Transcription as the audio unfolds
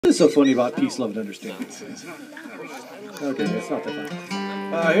is so funny about peace, love, and understanding? Okay, that's not that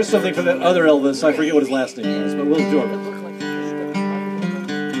fun. Here's something from that other Elvis. I forget what his last name was, but we'll do it.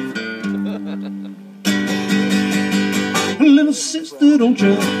 Little sister, don't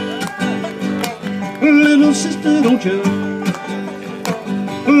you? Little sister, don't you?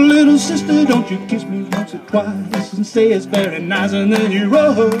 Little sister, don't you kiss me once or twice and say it's very nice and then you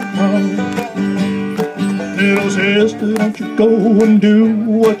run. Little sister, don't you go and do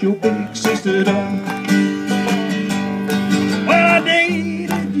what your big sister done. Well, I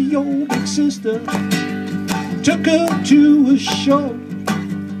dated your big sister, took her to a show.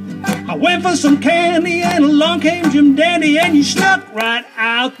 I went for some candy and along came Jim Dandy and you snuck right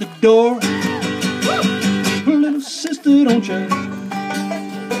out the door. Little sister, don't you?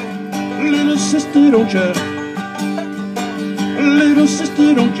 Little sister, don't you? Little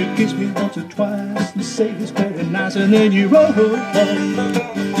sister, don't you kiss me once or twice and say it's very nice and then you roll.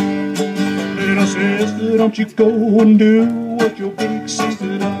 Little sister, don't you go and do what your big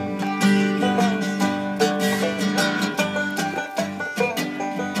sister does.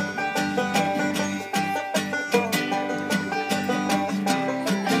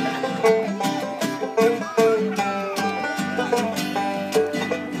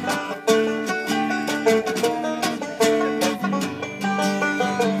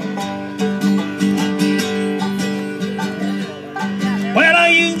 Well, I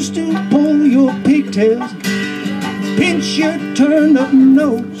used to pull your pigtails, pinch your turned up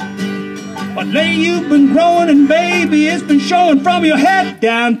nose. But lately you've been growing and baby, it's been showing from your head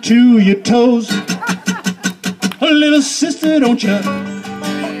down to your toes. Little sister, don't you?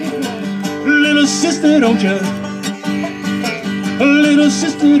 Little sister, don't you? Little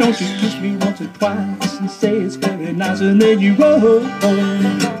sister, don't you kiss me once or twice and say it's very nice and then you roll.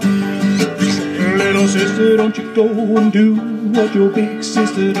 Little sister, don't you go and do what your big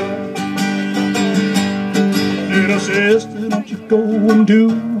sister does. Little sister, don't you go and do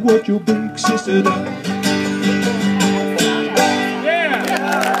what your big sister does.